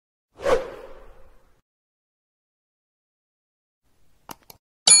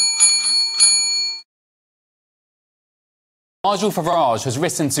Nigel Farage has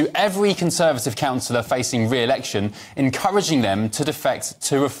written to every Conservative councillor facing re-election, encouraging them to defect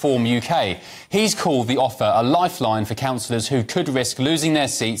to Reform UK. He's called the offer a lifeline for councillors who could risk losing their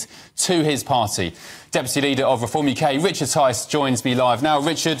seat to his party. Deputy Leader of Reform UK, Richard Tice, joins me live now.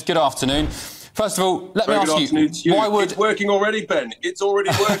 Richard, good afternoon. First of all, let me ask you, why would... It's working already, Ben. It's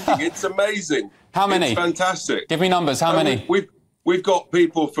already working. It's amazing. How many? It's fantastic. Give me numbers. How many? We've got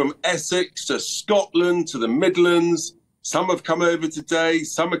people from Essex to Scotland to the Midlands. Some have come over today.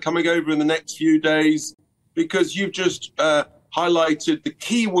 Some are coming over in the next few days, because you've just highlighted the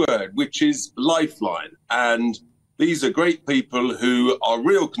key word, which is lifeline. And these are great people who are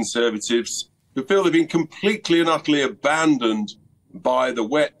real Conservatives who feel they've been completely and utterly abandoned by the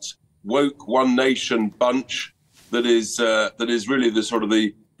wet, woke One Nation bunch that is really the sort of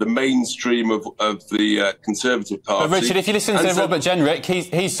the mainstream of the Conservative Party. But Richard, if you listen to Robert Jenrick,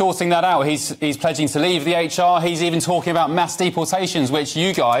 he's sorting that out. He's pledging to leave the HR. He's even talking about mass deportations, which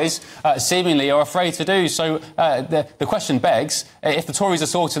you guys seemingly are afraid to do. So the question begs, if the Tories are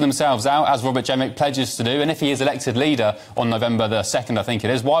sorting themselves out, as Robert Jenrick pledges to do, and if he is elected leader on November the 2nd, I think it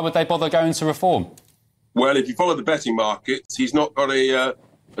is, why would they bother going to Reform? Well, if you follow the betting markets, he's not got a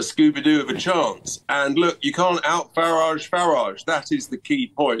Scooby-Doo of a chance. And look, you can't out Farage. That is the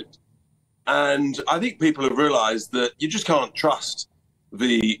key point. And I think people have realised that you just can't trust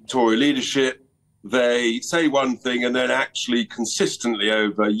the Tory leadership. They say one thing and then actually consistently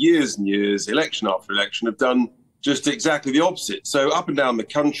over years and years, election after election, have done just exactly the opposite. So up and down the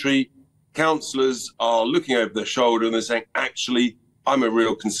country, councillors are looking over their shoulder and they're saying, actually, I'm a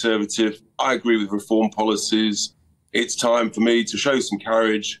real Conservative. I agree with reform policies. It's time for me to show some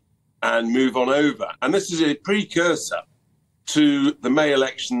courage and move on over. And this is a precursor to the May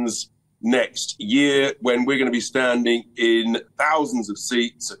elections next year, when we're going to be standing in thousands of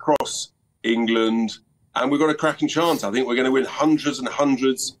seats across England. And we've got a cracking chance. I think we're going to win hundreds and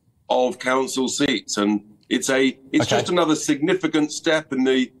hundreds of council seats. And it's just another significant step in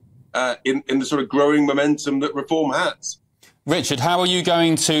the sort of growing momentum that reform has. Richard, how are you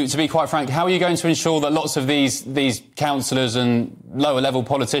going to be quite frank, how are you going to ensure that lots of these councillors and lower-level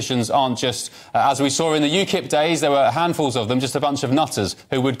politicians aren't just, as we saw in the UKIP days, there were handfuls of them, just a bunch of nutters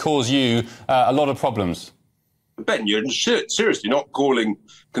who would cause you a lot of problems? Ben, you're seriously not calling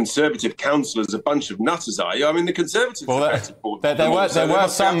Conservative councillors a bunch of nutters, are you? I mean, the Conservatives are better called. There were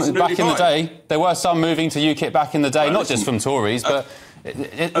some back in the day. There were some moving to UKIP back in the day, not just from Tories, but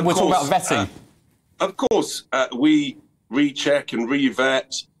we're talking about vetting. Of course, we recheck and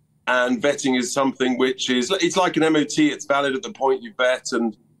re-vet, and vetting is something which it's like an MOT. It's valid at the point you vet,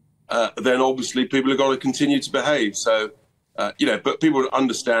 and then obviously people have got to continue to behave. So, but people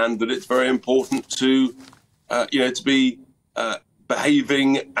understand that it's very important to be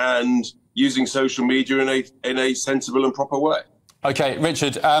behaving and using social media in a sensible and proper way. OK,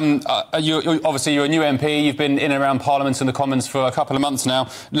 Richard, obviously you're a new MP. You've been in and around Parliament and the Commons for a couple of months now.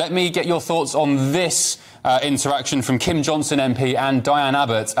 Let me get your thoughts on this interaction from Kim Johnson MP and Diane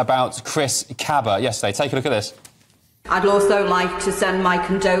Abbott about Chris Cabba yesterday. Take a look at this. I'd also like to send my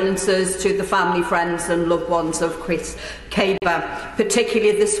condolences to the family, friends and loved ones of Chris Cabba,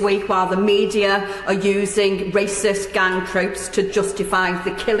 particularly this week while the media are using racist gang tropes to justify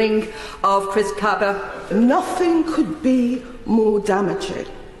the killing of Chris Cabba. Nothing could be more damaging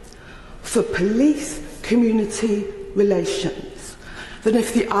for police-community relations than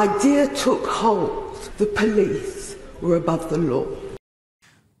if the idea took hold the police were above the law.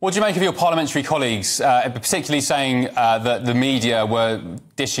 What do you make of your parliamentary colleagues, particularly saying that the media were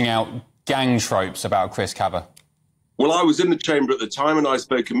dishing out gang tropes about Chris Cabba? Well, I was in the chamber at the time and I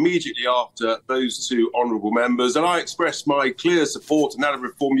spoke immediately after those two honourable members, and I expressed my clear support and that of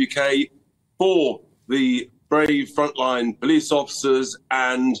Reform UK for the brave frontline police officers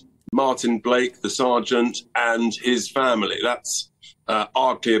and Martin Blake, the sergeant, and his family. That's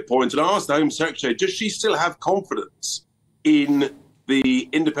our clear point. And I asked the Home Secretary, does she still have confidence in the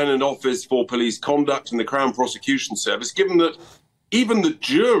Independent Office for Police Conduct and the Crown Prosecution Service, given that even the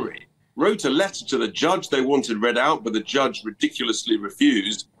jury wrote a letter to the judge they wanted read out, but the judge ridiculously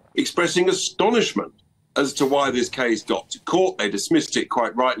refused, expressing astonishment as to why this case got to court. They dismissed it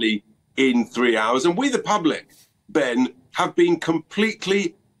quite rightly in 3 hours. And we, the public, Ben, have been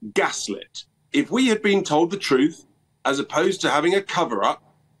completely gaslit. If we had been told the truth, as opposed to having a cover-up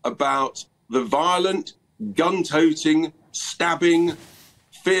about the violent, gun-toting, stabbing,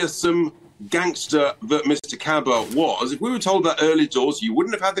 fearsome gangster that Mr. Cabba was, if we were told that early doors, you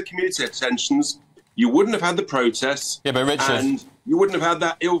wouldn't have had the community tensions, you wouldn't have had the protests. Yeah, but Richard, you wouldn't have had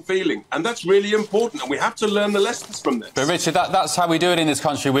that ill feeling. And that's really important, and we have to learn the lessons from this. But, Richard, that's how we do it in this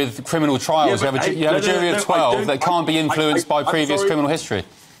country with criminal trials. Yeah, you have a jury of 12 that can't be influenced by previous criminal history.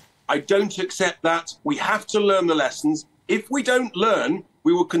 I don't accept that. We have to learn the lessons. If we don't learn,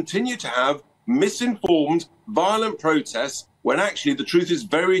 we will continue to have misinformed, violent protests when actually the truth is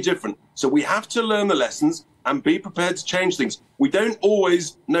very different. So we have to learn the lessons and be prepared to change things. We don't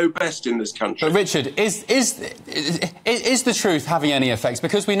always know best in this country. But Richard, is the truth having any effects?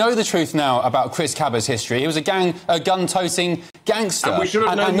 Because we know the truth now about Chris Cabba's history. He was a gun-toting gangster. And we should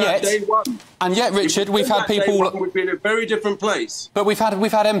have known that day one. And yet, Richard, we've had people... We'd be in a very different place. But we've had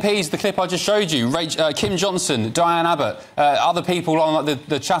MPs, the clip I just showed you, Kim Johnson, Diane Abbott, other people on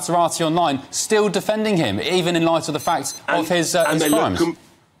the Chatterati online, still defending him, even in light of the fact of his crimes.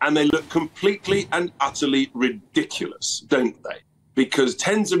 And they look completely and utterly ridiculous, don't they? Because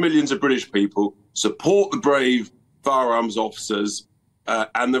tens of millions of British people support the brave firearms officers.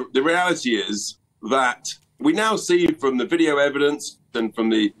 And the reality is that we now see from the video evidence and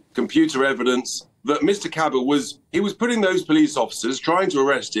from the computer evidence that Mr. Cabba was putting those police officers trying to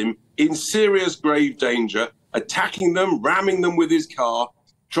arrest him in serious, grave danger, attacking them, ramming them with his car,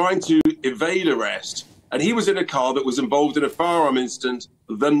 trying to evade arrest. And he was in a car that was involved in a firearm incident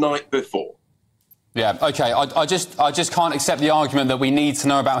the night before. Yeah, OK, I just can't accept the argument that we need to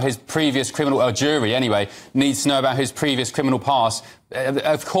know about his previous criminal... a jury, anyway, needs to know about his previous criminal past.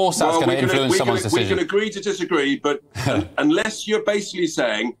 Of course that's going to influence someone's decision. We can agree to disagree, but unless you're basically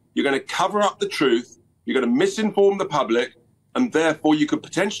saying you're going to cover up the truth, you're going to misinform the public, and therefore you could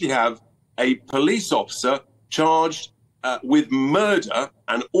potentially have a police officer charged with murder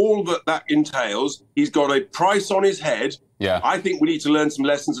and all that entails. He's got a price on his head. Yeah. I think we need to learn some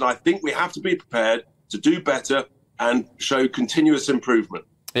lessons, and I think we have to be prepared to do better and show continuous improvement.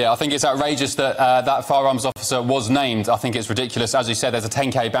 Yeah, I think it's outrageous that that firearms officer was named. I think it's ridiculous. As you said, there's a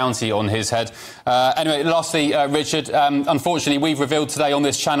 10k bounty on his head. Anyway, lastly, Richard, unfortunately, we've revealed today on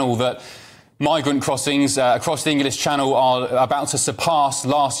this channel that migrant crossings across the English Channel are about to surpass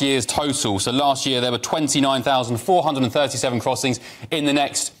last year's total. So last year there were 29,437 crossings. In the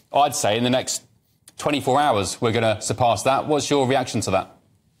next 24 hours, we're going to surpass that. What's your reaction to that?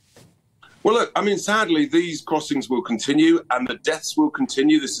 Well, look, I mean, sadly, these crossings will continue and the deaths will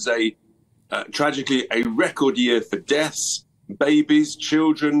continue. This is tragically a record year for deaths. Babies,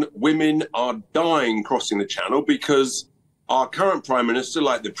 children, women are dying crossing the Channel because our current Prime Minister,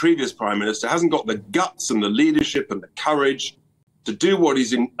 like the previous Prime Minister, hasn't got the guts and the leadership and the courage to do what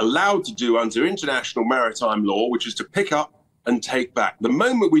he's allowed to do under international maritime law, which is to pick up and take back. The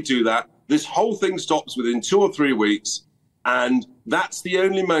moment we do that, this whole thing stops within 2 or 3 weeks, and that's the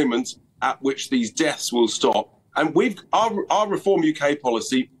only moment at which these deaths will stop. And our Reform UK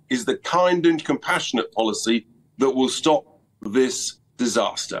policy is the kind and compassionate policy that will stop this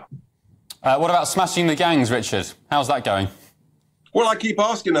disaster. What about smashing the gangs, Richard? How's that going? Well, I keep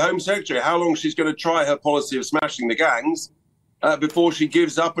asking the Home Secretary how long she's going to try her policy of smashing the gangs before she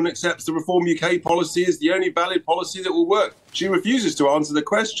gives up and accepts the Reform UK policy is the only valid policy that will work. She refuses to answer the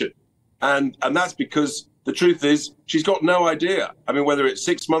question. And that's because the truth is she's got no idea. I mean, whether it's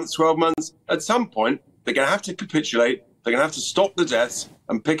 6 months, 12 months, at some point, they're going to have to capitulate. They're going to have to stop the deaths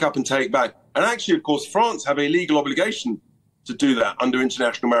and pick up and take back. And actually, of course, France have a legal obligation to do that under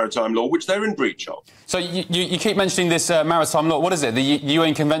international maritime law, which they're in breach of. So you keep mentioning this maritime law. What is it? The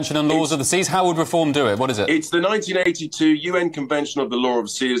UN Convention on Laws of the Seas? How would reform do it? What is it? It's the 1982 UN Convention of the Law of the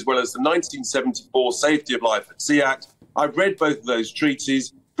Sea, as well as the 1974 Safety of Life at Sea Act. I've read both of those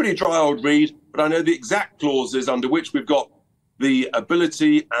treaties. Pretty dry old read, but I know the exact clauses under which we've got the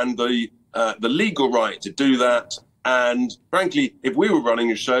ability and the legal right to do that. And frankly, if we were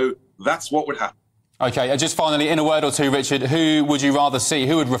running a show, that's what would happen. OK, just finally, in a word or two, Richard, who would you rather see,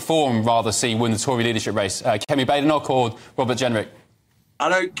 who would Reform rather see win the Tory leadership race? Kemi Badenoch or Robert Jenrick? I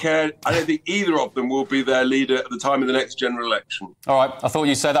don't care. I don't think either of them will be their leader at the time of the next general election. All right, I thought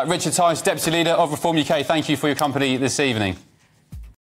you'd say that. Richard Tice, Deputy Leader of Reform UK, thank you for your company this evening.